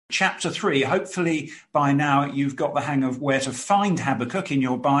chapter 3. Hopefully by now you've got the hang of where to find Habakkuk in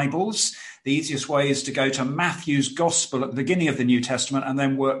your Bibles. The easiest way is to go to Matthew's Gospel at the beginning of the New Testament and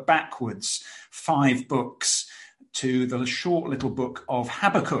then work backwards 5 books to the short little book of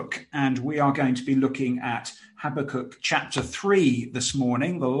Habakkuk. And we are going to be looking at Habakkuk chapter 3 this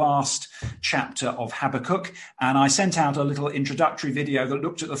morning, the last chapter of Habakkuk. And I sent out a little introductory video that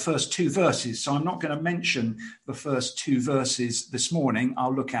looked at the first 2 verses. So I'm not going to mention the first 2 verses this morning.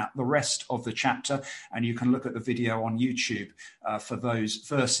 I'll look at the rest of the chapter, and you can look at the video on YouTube for those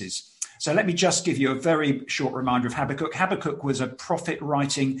verses. So let me just give you a very short reminder of Habakkuk. Habakkuk was a prophet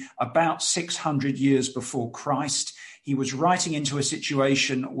writing about 600 years before Christ. He was writing into a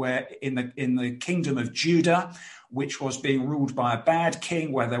situation where in the kingdom of Judah, which was being ruled by a bad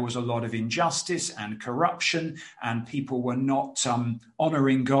king, where there was a lot of injustice and corruption, and people were not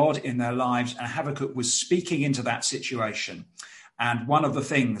honoring God in their lives. And Habakkuk was speaking into that situation. And one of the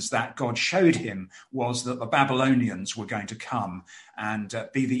things that God showed him was that the Babylonians were going to come and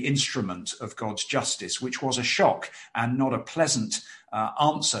be the instrument of God's justice, which was a shock and not a pleasant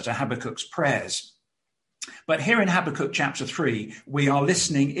answer to Habakkuk's prayers. But here in Habakkuk chapter 3, we are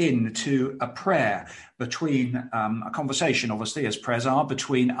listening in to a prayer between, a conversation, obviously, as prayers are,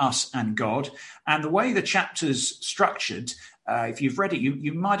 between us and God. And the way the chapter's structured, if you've read it,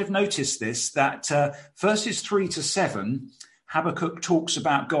 you might have noticed this, that verses 3 to 7, Habakkuk talks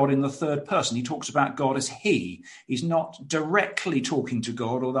about God in the third person. He talks about God as he. He's not directly talking to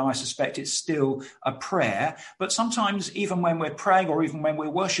God, although I suspect it's still a prayer. But sometimes, even when we're praying or even when we're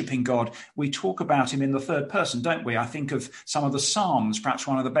worshipping God, we talk about him in the third person, don't we? I think of some of the Psalms, perhaps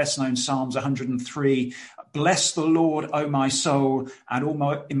one of the best known Psalms, 103. Bless the Lord, O my soul, and all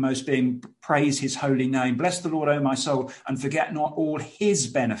my inmost being, praise his holy name. Bless the Lord, O my soul, and forget not all his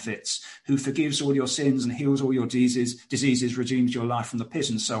benefits, who forgives all your sins and heals all your diseases, redeems your life from the pit,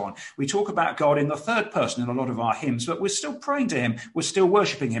 and so on. We talk about God in the third person in a lot of our hymns, but we're still praying to him. We're still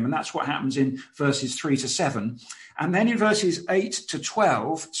worshipping him. And that's what happens in verses 3 to 7. And then in verses 8 to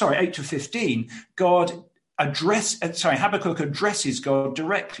 15, Habakkuk addresses God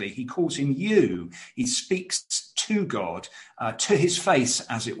directly. He calls him you. He speaks to God, to his face,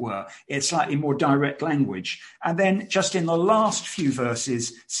 as it were. It's slightly more direct language. And then just in the last few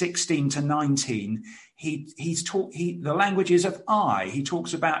verses, 16 to 19, the language is of I. He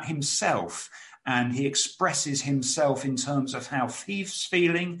talks about himself, and he expresses himself in terms of how he's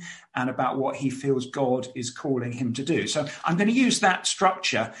feeling and about what he feels God is calling him to do. So I'm going to use that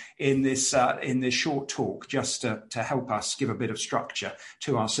structure in this short talk just to help us give a bit of structure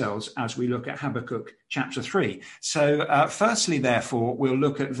to ourselves as we look at Habakkuk chapter 3. So firstly, therefore, we'll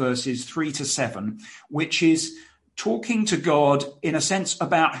look at verses 3 to 7, which is talking to God in a sense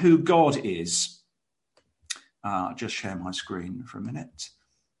about who God is. I'll just share my screen for a minute.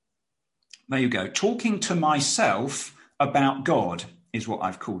 There you go. Talking to myself about God is what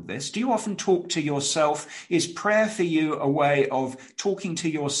I've called this. Do you often talk to yourself? Is prayer for you a way of talking to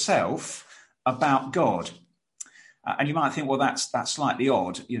yourself about God? And you might think, well, that's slightly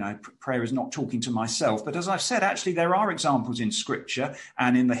odd. You know, prayer is not talking to myself. But as I've said, actually, there are examples in Scripture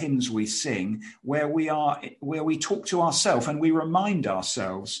and in the hymns we sing where we talk to ourselves and we remind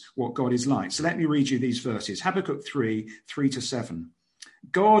ourselves what God is like. So let me read you these verses. Habakkuk 3 to 7.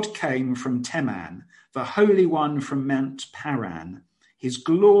 God came from Teman, the Holy One from Mount Paran. His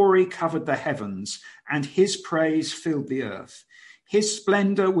glory covered the heavens, and his praise filled the earth. His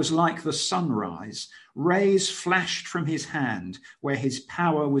splendor was like the sunrise. Rays flashed from his hand where his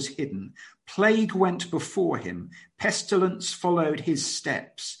power was hidden. Plague went before him. Pestilence followed his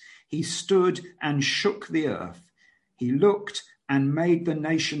steps. He stood and shook the earth. He looked and made the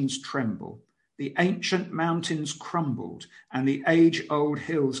nations tremble. The ancient mountains crumbled and the age-old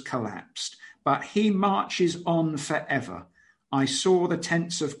hills collapsed, but he marches on forever. I saw the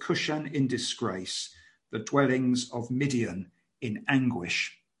tents of Cushan in disgrace, the dwellings of Midian in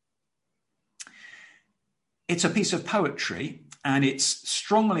anguish. It's a piece of poetry, and it's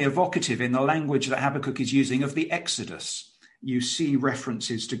strongly evocative in the language that Habakkuk is using of the Exodus. You see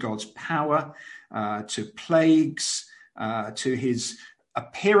references to God's power, to plagues, to his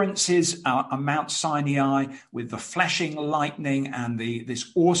appearances on Mount Sinai with the flashing lightning and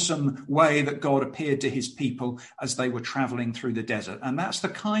this awesome way that God appeared to his people as they were traveling through the desert. And that's the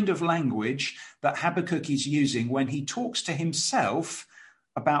kind of language that Habakkuk is using when he talks to himself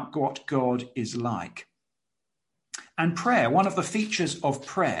about what God is like. And prayer, one of the features of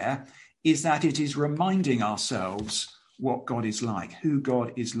prayer is that it is reminding ourselves what God is like, who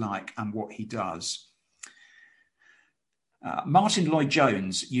God is like, and what he does. Martin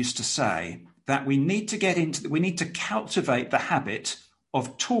Lloyd-Jones used to say that we need to cultivate the habit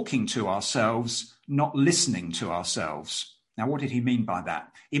of talking to ourselves, not listening to ourselves. Now, what did he mean by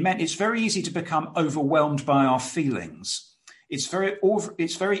that? He meant it's very easy to become overwhelmed by our feelings. It's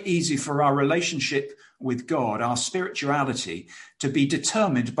very easy for our relationship with God, our spirituality, to be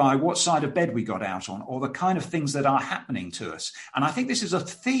determined by what side of bed we got out on or the kind of things that are happening to us. And I think this is a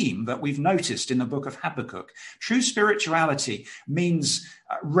theme that we've noticed in the book of Habakkuk. True spirituality means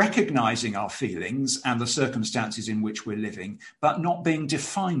recognizing our feelings and the circumstances in which we're living, but not being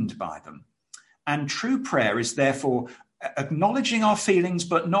defined by them. And true prayer is therefore acknowledging our feelings,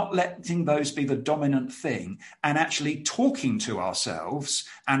 but not letting those be the dominant thing, and actually talking to ourselves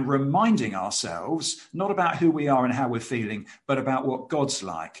and reminding ourselves, not about who we are and how we're feeling, but about what God's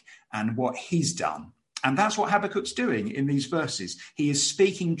like and what he's done. And that's what Habakkuk's doing in these verses. He is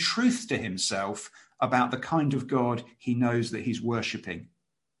speaking truth to himself about the kind of God he knows that he's worshipping.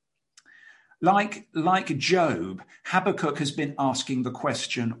 Like Job, Habakkuk has been asking the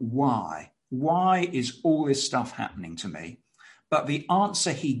question, why? Why is all this stuff happening to me? But the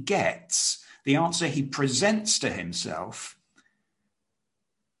answer he gets, the answer he presents to himself,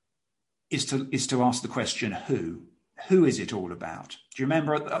 is to ask the question, who? Who is it all about? Do you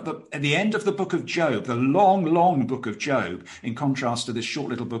remember at the end of the book of Job, the long, long book of Job, in contrast to this short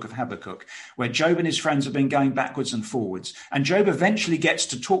little book of Habakkuk, where Job and his friends have been going backwards and forwards, and Job eventually gets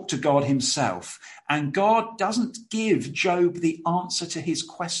to talk to God himself. And God doesn't give Job the answer to his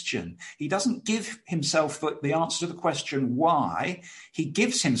question. He doesn't give himself the answer to the question why. He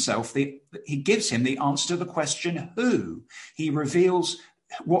gives him the answer to the question who. He reveals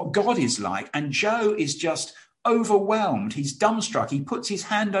what God is like, and Job is just overwhelmed. He's dumbstruck. He puts his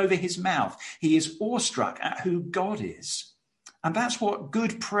hand over his mouth. He is awestruck at who God is. And that's what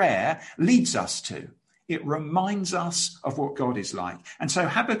good prayer leads us to. It reminds us of what God is like. And so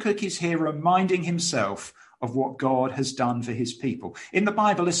Habakkuk is here reminding himself of what God has done for his people. In the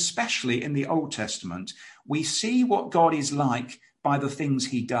Bible, especially in the Old Testament, we see what God is like by the things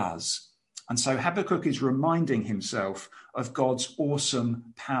he does. And so Habakkuk is reminding himself of God's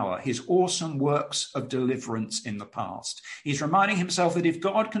awesome power, his awesome works of deliverance in the past. He's reminding himself that if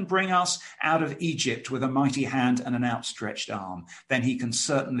God can bring us out of Egypt with a mighty hand and an outstretched arm, then he can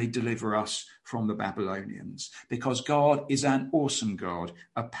certainly deliver us from the Babylonians, because God is an awesome God,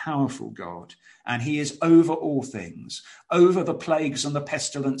 a powerful God, and he is over all things, over the plagues and the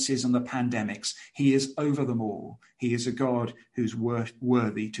pestilences and the pandemics. He is over them all. He is a God who's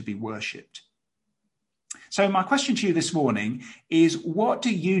worthy to be worshipped. So my question to you this morning is, what do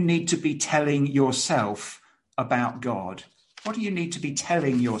you need to be telling yourself about God? What do you need to be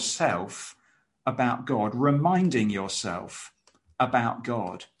telling yourself about God, reminding yourself about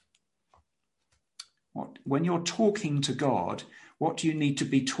God? When you're talking to God, what do you need to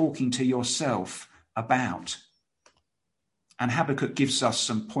be talking to yourself about? And Habakkuk gives us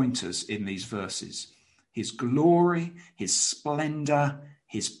some pointers in these verses. His glory, his splendor,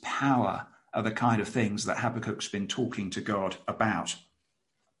 his power are the kind of things that Habakkuk's been talking to God about.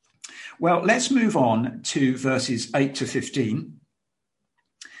 Well, let's move on to verses 8 to 15.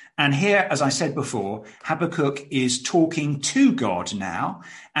 And here, as I said before, Habakkuk is talking to God now,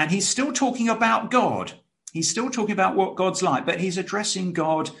 and he's still talking about God. He's still talking about what God's like, but he's addressing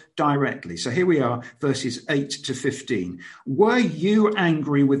God directly. So here we are, verses 8 to 15. Were you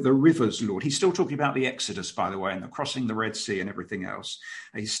angry with the rivers, Lord? He's still talking about the Exodus, by the way, and the crossing the Red Sea and everything else.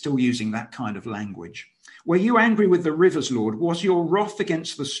 He's still using that kind of language. Were you angry with the rivers, Lord? Was your wrath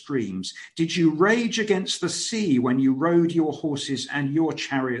against the streams? Did you rage against the sea when you rode your horses and your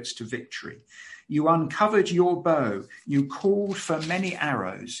chariots to victory? You uncovered your bow. You called for many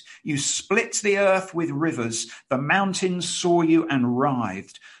arrows. You split the earth with rivers. The mountains saw you and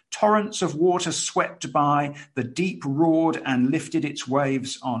writhed. Torrents of water swept by. The deep roared and lifted its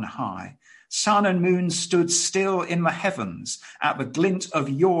waves on high. Sun and moon stood still in the heavens at the glint of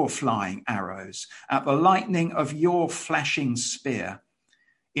your flying arrows, at the lightning of your flashing spear.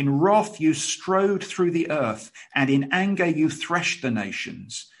 In wrath you strode through the earth, and in anger you threshed the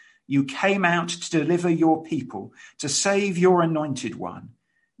nations. You came out to deliver your people, to save your anointed one.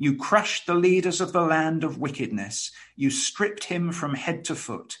 You crushed the leaders of the land of wickedness. You stripped him from head to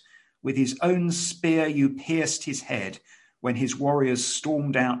foot. With his own spear you pierced his head when his warriors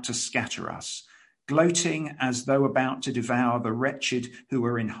stormed out to scatter us, gloating as though about to devour the wretched who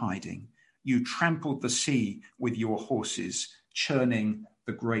were in hiding. You trampled the sea with your horses, churning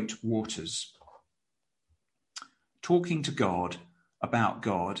the great waters. Talking to God about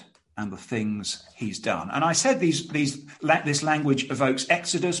God and the things he's done. And I said this language evokes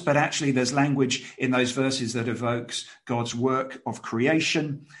Exodus, but actually there's language in those verses that evokes God's work of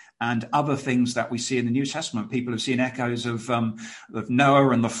creation and other things that we see in the New Testament. People have seen echoes of Noah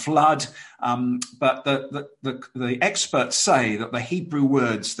and the flood, but the experts say that the Hebrew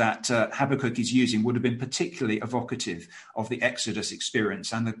words that Habakkuk is using would have been particularly evocative of the Exodus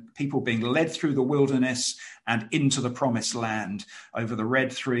experience and the people being led through the wilderness and into the promised land, over the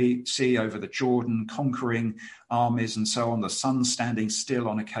Red Sea, over the Jordan, conquering armies and so on, the sun standing still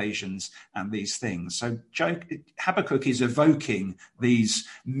on occasions, and these things. So Habakkuk is evoking these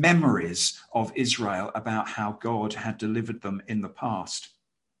memories of Israel about how God had delivered them in the past.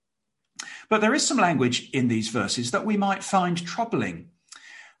 But there is some language in these verses that we might find troubling,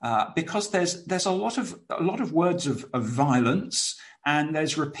 because there's a lot of words of violence, and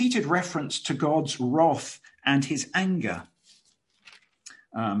there's repeated reference to God's wrath and his anger.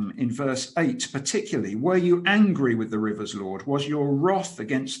 In verse 8 particularly, were you angry with the rivers, Lord? Was your wrath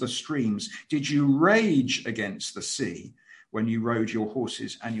against the streams? Did you rage against the sea when you rode your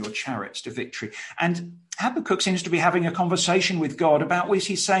horses and your chariots to victory? And Habakkuk seems to be having a conversation with God about which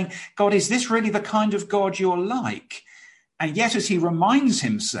he's saying, God, is this really the kind of God you're like? And yet as he reminds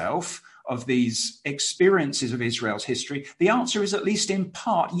himself of these experiences of Israel's history, the answer is, at least in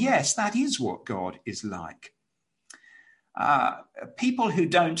part, yes, that is what God is like. People who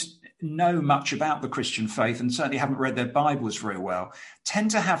don't know much about the Christian faith and certainly haven't read their Bibles very well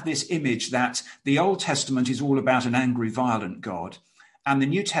tend to have this image that the Old Testament is all about an angry, violent God, and the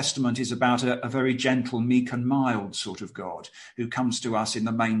New Testament is about a very gentle, meek and mild sort of God who comes to us in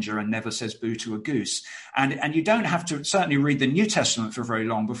the manger and never says boo to a goose. And you don't have to certainly read the New Testament for very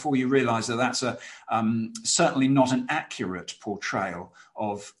long before you realize that that's certainly not an accurate portrayal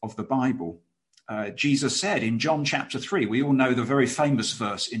of the Bible. Jesus said in John chapter 3, we all know the very famous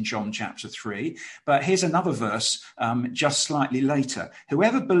verse in John chapter 3, but here's another verse just slightly later.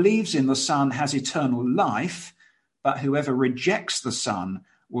 Whoever believes in the Son has eternal life, but whoever rejects the Son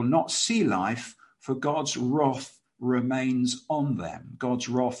will not see life, for God's wrath remains on them. God's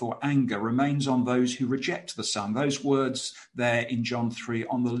wrath or anger remains on those who reject the Son. Those words there in John 3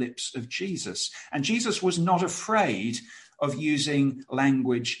 on the lips of Jesus. And Jesus was not afraid of using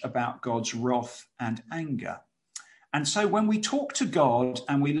language about God's wrath and anger. And so when we talk to God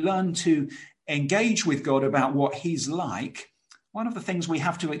and we learn to engage with God about what he's like, one of the things we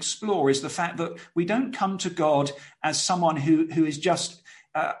have to explore is the fact that we don't come to God as someone who is just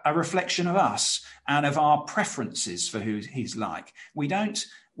a reflection of us and of our preferences for who he's like.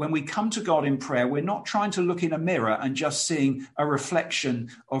 When we come to God in prayer, we're not trying to look in a mirror and just seeing a reflection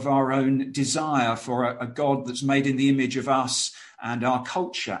of our own desire for a God that's made in the image of us and our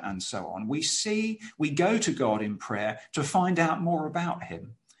culture and so on. We go to God in prayer to find out more about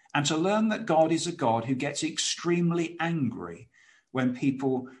him and to learn that God is a God who gets extremely angry when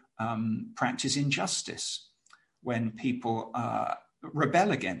people practice injustice, when people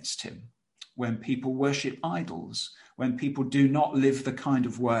rebel against him, when people worship idols, when people do not live the kind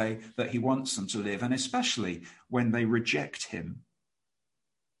of way that he wants them to live, and especially when they reject him.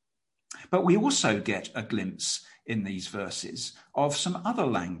 But we also get a glimpse in these verses of some other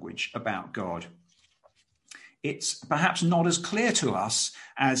language about God. It's perhaps not as clear to us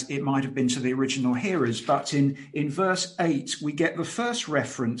as it might have been to the original hearers, but in verse 8, we get the first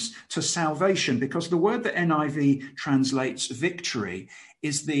reference to salvation, because the word that NIV translates victory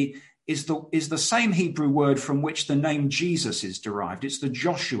is the same Hebrew word from which the name Jesus is derived. It's the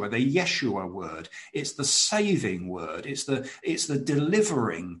Joshua, the Yeshua word. It's the saving word. It's the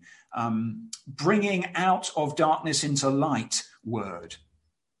delivering, bringing out of darkness into light word.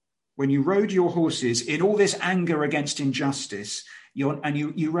 When you rode your horses in all this anger against injustice,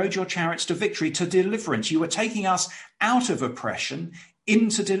 you rode your chariots to victory, to deliverance. You were taking us out of oppression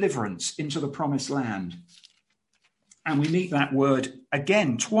into deliverance, into the promised land. And we meet that word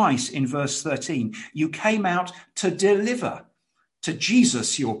again twice in verse 13. You came out to deliver, to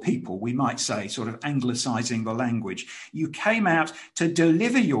Jesus your people, we might say, sort of anglicizing the language. You came out to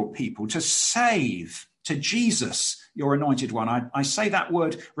deliver your people, to save, to Jesus, your anointed one. I say that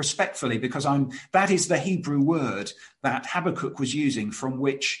word respectfully because that is the Hebrew word that Habakkuk was using, from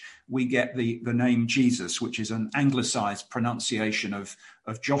which we get the name Jesus, which is an anglicized pronunciation of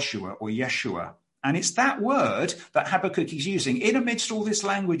Joshua or Yeshua. And it's that word that Habakkuk is using. In amidst all this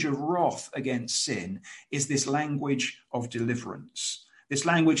language of wrath against sin is this language of deliverance, this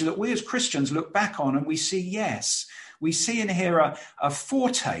language that we as Christians look back on and we see, yes, we see and hear a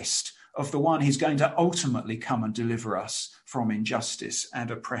foretaste of the one who's going to ultimately come and deliver us from injustice and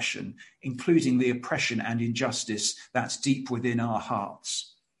oppression, including the oppression and injustice that's deep within our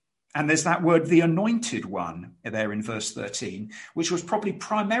hearts. And there's that word, the anointed one, there in verse 13, which was probably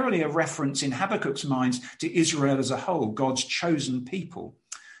primarily a reference in Habakkuk's mind to Israel as a whole, God's chosen people.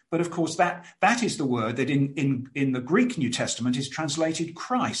 But of course, that is the word that in the Greek New Testament is translated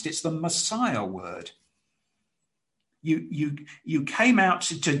Christ. It's the Messiah word. You came out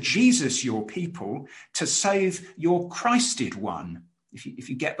to Jesus, your people, to save your Christed one. If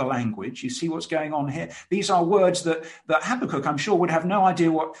you get the language, you see what's going on here. These are words that Habakkuk, I'm sure, would have no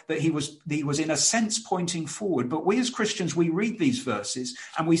idea that he was in a sense pointing forward. But we as Christians, we read these verses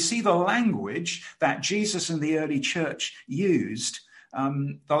and we see the language that Jesus and the early church used.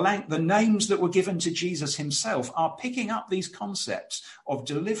 The names that were given to Jesus himself are picking up these concepts of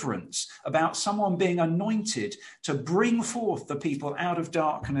deliverance, about someone being anointed to bring forth the people out of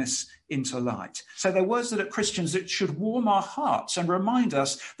darkness into light. So they're words that are Christians that should warm our hearts and remind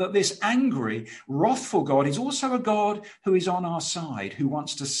us that this angry, wrathful God is also a God who is on our side, who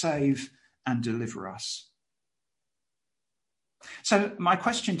wants to save and deliver us. So my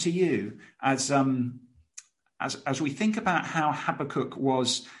question to you, as we think about how Habakkuk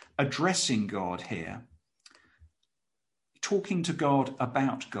was addressing God here, talking to God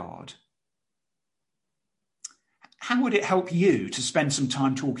about God, how would it help you to spend some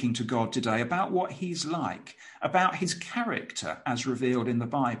time talking to God today about what he's like, about his character as revealed in the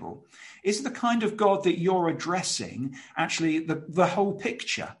Bible? Is the kind of God that you're addressing actually the whole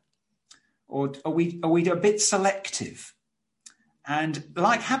picture? Or are we a bit selective? And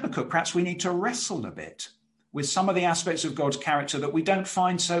like Habakkuk, perhaps we need to wrestle a bit with some of the aspects of God's character that we don't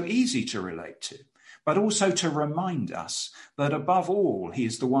find so easy to relate to, but also to remind us that above all, he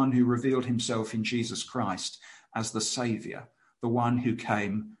is the one who revealed himself in Jesus Christ as the Saviour, the one who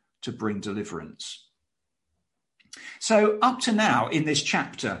came to bring deliverance. So up to now in this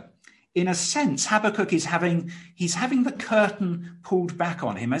chapter, in a sense, Habakkuk is having the curtain pulled back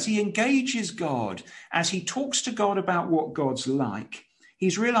on him as he engages God, as he talks to God about what God's like.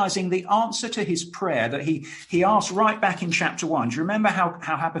 He's realizing the answer to his prayer that he asked right back in chapter 1. Do you remember how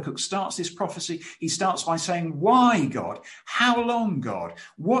Habakkuk starts this prophecy? He starts by saying, why, God? How long, God?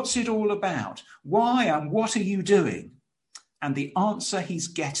 What's it all about? Why and what are you doing? And the answer he's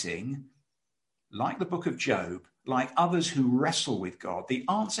getting, like the book of Job, like others who wrestle with God, the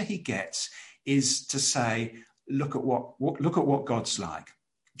answer he gets is to say, look at what God's like.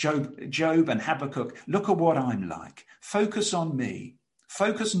 Job and Habakkuk, look at what I'm like. Focus on me.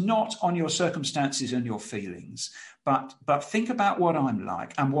 Focus not on your circumstances and your feelings, but think about what I'm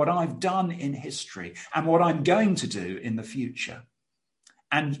like and what I've done in history and what I'm going to do in the future.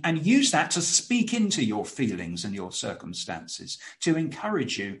 And use that to speak into your feelings and your circumstances, to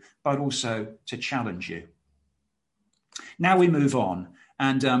encourage you, but also to challenge you. Now we move on,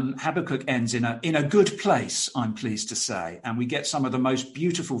 and Habakkuk ends in a good place, I'm pleased to say, and we get some of the most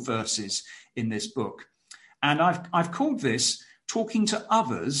beautiful verses in this book. And I've called this talking to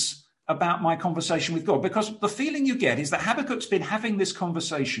others about my conversation with God, because the feeling you get is that Habakkuk's been having this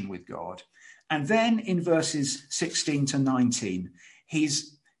conversation with God. And then in verses 16 to 19,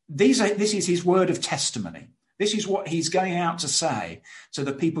 this is his word of testimony. This is what he's going out to say to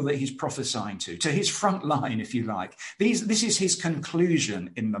the people that he's prophesying to his front line, if you like. This is his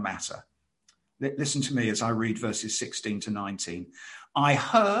conclusion in the matter. Listen to me as I read verses 16 to 19. I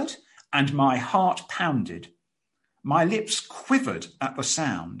heard and my heart pounded. My lips quivered at the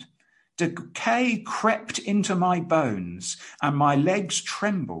sound. Decay crept into my bones and my legs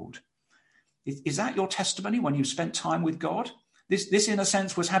trembled. Is that your testimony when you've spent time with God? This, in a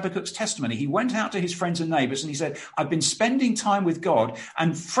sense, was Habakkuk's testimony. He went out to his friends and neighbors and he said, I've been spending time with God,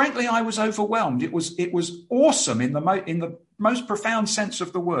 and frankly, I was overwhelmed. It was awesome in the most profound sense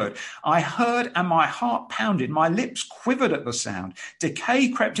of the word. I heard and my heart pounded. My lips quivered at the sound. Decay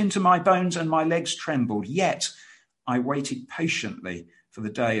crept into my bones and my legs trembled. Yet I waited patiently for the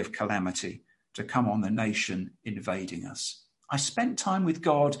day of calamity to come on the nation invading us. I spent time with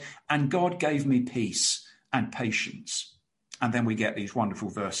God, and God gave me peace and patience. And then we get these wonderful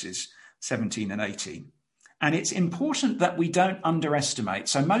verses, 17 and 18. And it's important that we don't underestimate.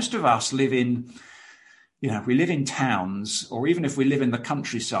 So most of us live in, we live in towns, or even if we live in the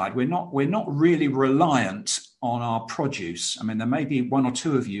countryside, we're not really reliant on our produce. I mean, there may be one or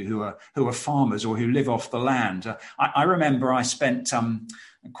two of you who are farmers or who live off the land. I remember I spent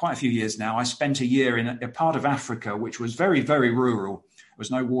quite a few years now. I spent a year in a part of Africa which was very, very rural. There was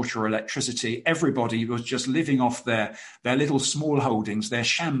no water or electricity. Everybody was just living off their little small holdings, their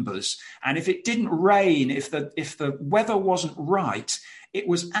shambas. And if it didn't rain, if the weather wasn't right, it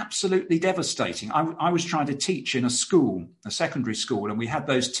was absolutely devastating. I was trying to teach in a secondary school, and we had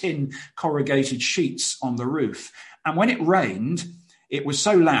those tin corrugated sheets on the roof. And when it rained, it was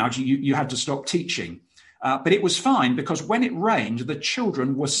so loud you had to stop teaching. But it was fine, because when it rained, the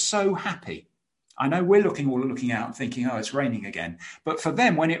children were so happy. I know we're looking out and thinking, oh, it's raining again. But for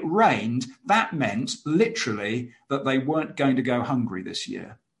them, when it rained, that meant literally that they weren't going to go hungry this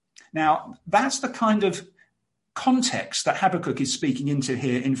year. Now, that's the kind of context that Habakkuk is speaking into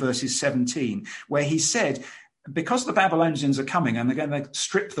here in verses 17, where he said, because the Babylonians are coming and they're going to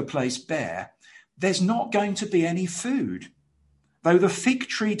strip the place bare, there's not going to be any food. Though the fig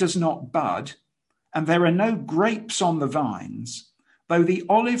tree does not bud, and there are no grapes on the vines, though the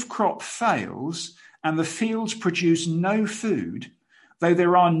olive crop fails, and the fields produce no food, though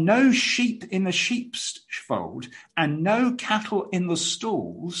there are no sheep in the sheepfold, and no cattle in the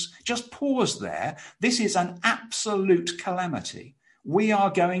stalls, just pause there. This is an absolute calamity. We are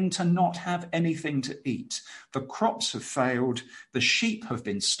going to not have anything to eat. The crops have failed, the sheep have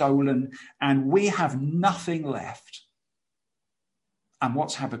been stolen, and we have nothing left. And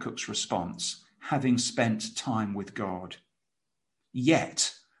what's Habakkuk's response? Having spent time with God.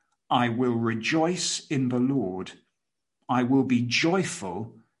 Yet I will rejoice in the Lord. I will be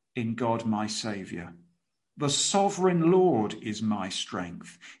joyful in God my Saviour. The sovereign Lord is my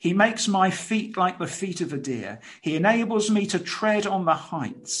strength. He makes my feet like the feet of a deer. He enables me to tread on the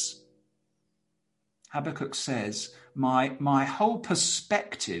heights. Habakkuk says, my whole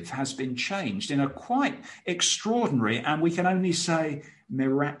perspective has been changed in a quite extraordinary, and we can only say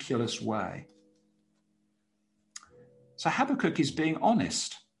miraculous way. So Habakkuk is being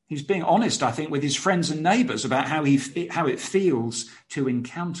honest. He's being honest, I think, with his friends and neighbours about how it feels to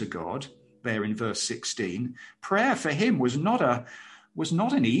encounter God. There in verse 16, prayer for him was not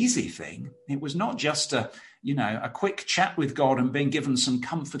an easy thing. It was not just a quick chat with God and being given some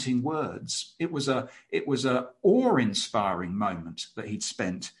comforting words. It was a awe-inspiring moment that he'd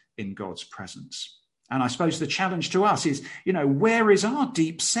spent in God's presence. And I suppose the challenge to us is, where is our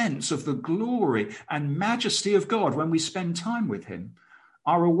deep sense of the glory and majesty of God when we spend time with him?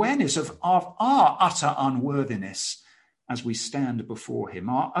 Our awareness of our utter unworthiness as we stand before him,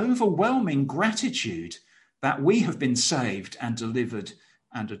 our overwhelming gratitude that we have been saved and delivered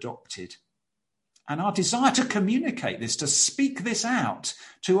and adopted. And our desire to communicate this, to speak this out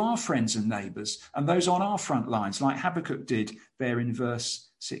to our friends and neighbours and those on our front lines, like Habakkuk did there in verse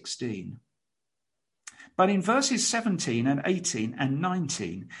 16. But in verses 17 and 18 and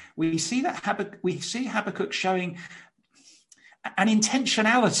 19, we see Habakkuk showing an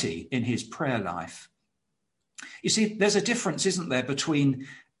intentionality in his prayer life. You see, there's a difference, isn't there, between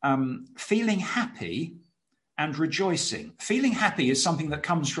feeling happy and rejoicing. Feeling happy is something that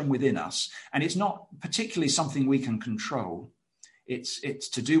comes from within us, and it's not particularly something we can control. It's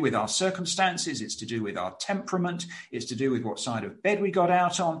to do with our circumstances. It's to do with our temperament. It's to do with what side of bed we got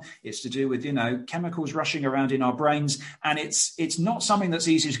out on. It's to do with, chemicals rushing around in our brains. And it's not something that's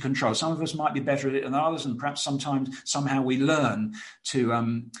easy to control. Some of us might be better at it than others, and perhaps somehow we learn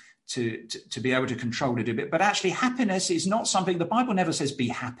to be able to control it a bit. But actually, happiness is not something, the Bible never says be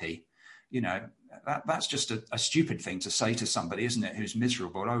happy. That's just a stupid thing to say to somebody, isn't it, who's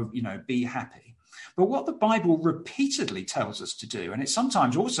miserable? Oh, be happy. But what the Bible repeatedly tells us to do, and it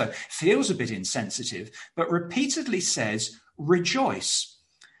sometimes also feels a bit insensitive, but repeatedly says, rejoice.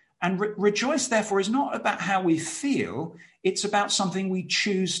 And rejoice, therefore, is not about how we feel. It's about something we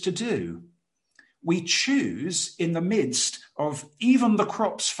choose to do. We choose in the midst of even the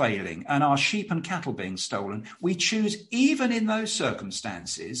crops failing and our sheep and cattle being stolen, we choose even in those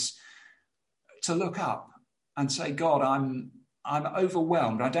circumstances to look up and say, God, I'm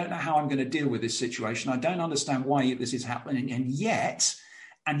overwhelmed. I don't know how I'm going to deal with this situation. I don't understand why this is happening. And yet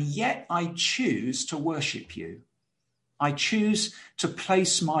I choose to worship you. I choose to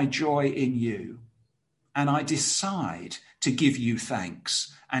place my joy in you. And I decide to give you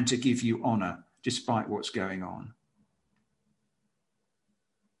thanks and to give you honor despite what's going on.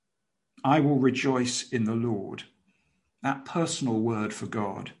 I will rejoice in the Lord. That personal word for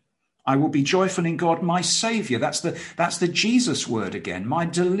God. I will be joyful in God, my Saviour. That's the Jesus word again, my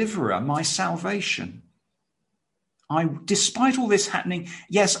deliverer, my salvation. Despite all this happening,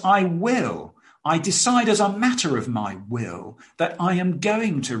 yes, I will. I decide as a matter of my will that I am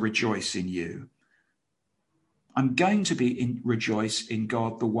going to rejoice in you. I'm going to rejoice in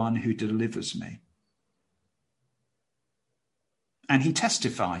God, the one who delivers me. And he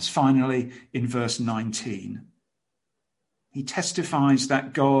testifies, finally, in verse 19. He testifies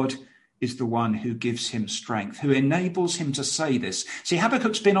that God is the one who gives him strength, who enables him to say this. See,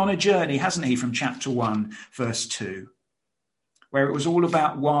 Habakkuk's been on a journey, hasn't he, from chapter 1, verse 2, where it was all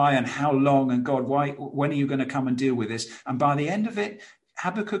about why and how long and God, when are you going to come and deal with this? And by the end of it,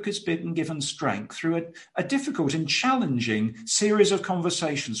 Habakkuk has been given strength through a difficult and challenging series of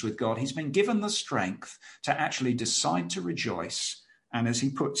conversations with God. He's been given the strength to actually decide to rejoice and, as he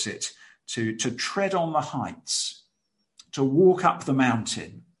puts it, to tread on the heights, to walk up the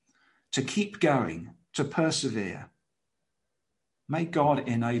mountain, to keep going, to persevere. May God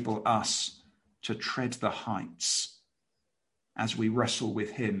enable us to tread the heights as we wrestle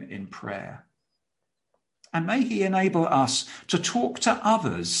with him in prayer. And may he enable us to talk to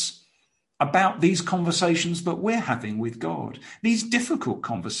others about these conversations that we're having with God, these difficult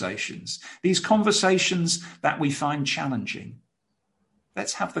conversations, these conversations that we find challenging.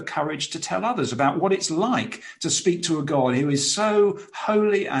 Let's have the courage to tell others about what it's like to speak to a God who is so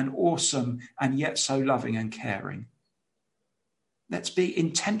holy and awesome and yet so loving and caring. Let's be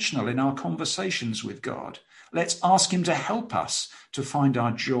intentional in our conversations with God. Let's ask him to help us to find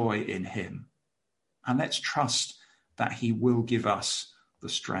our joy in him. And let's trust that he will give us the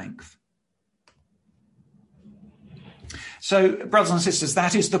strength. So, brothers and sisters,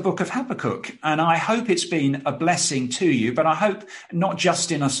 that is the book of Habakkuk. And I hope it's been a blessing to you, but I hope not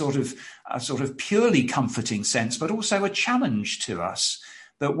just in a sort of purely comforting sense, but also a challenge to us,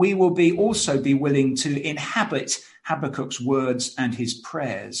 that we will also be willing to inhabit Habakkuk's words and his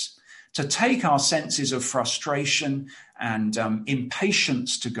prayers, to take our senses of frustration and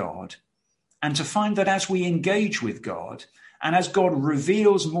impatience to God, and to find that as we engage with God, and as God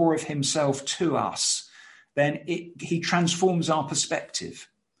reveals more of himself to us, then he transforms our perspective.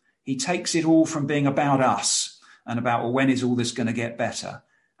 He takes it all from being about us and about, well, when is all this going to get better?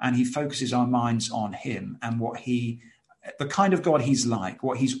 And he focuses our minds on him and the kind of God he's like,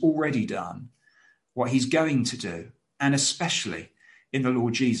 what he's already done, what he's going to do, and especially in the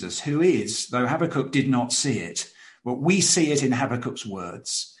Lord Jesus, who is, though Habakkuk did not see it, but we see it in Habakkuk's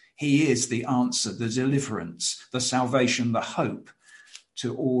words. He is the answer, the deliverance, the salvation, the hope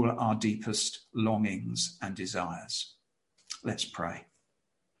to all our deepest longings and desires. Let's pray.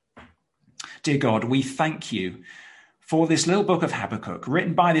 Dear God, we thank you for this little book of Habakkuk,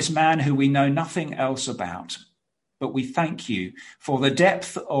 written by this man who we know nothing else about. But we thank you for the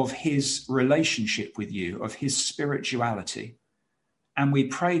depth of his relationship with you, of his spirituality. And we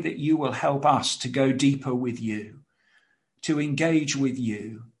pray that you will help us to go deeper with you, to engage with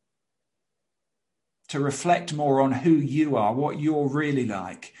you, to reflect more on who you are, what you're really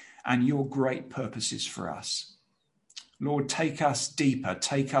like, and your great purposes for us. Lord, take us deeper,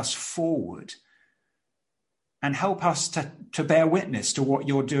 take us forward, and help us to bear witness to what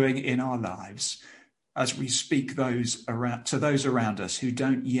you're doing in our lives as we speak to those around us who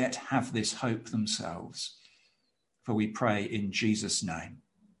don't yet have this hope themselves. For we pray in Jesus' name.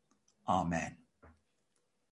 Amen.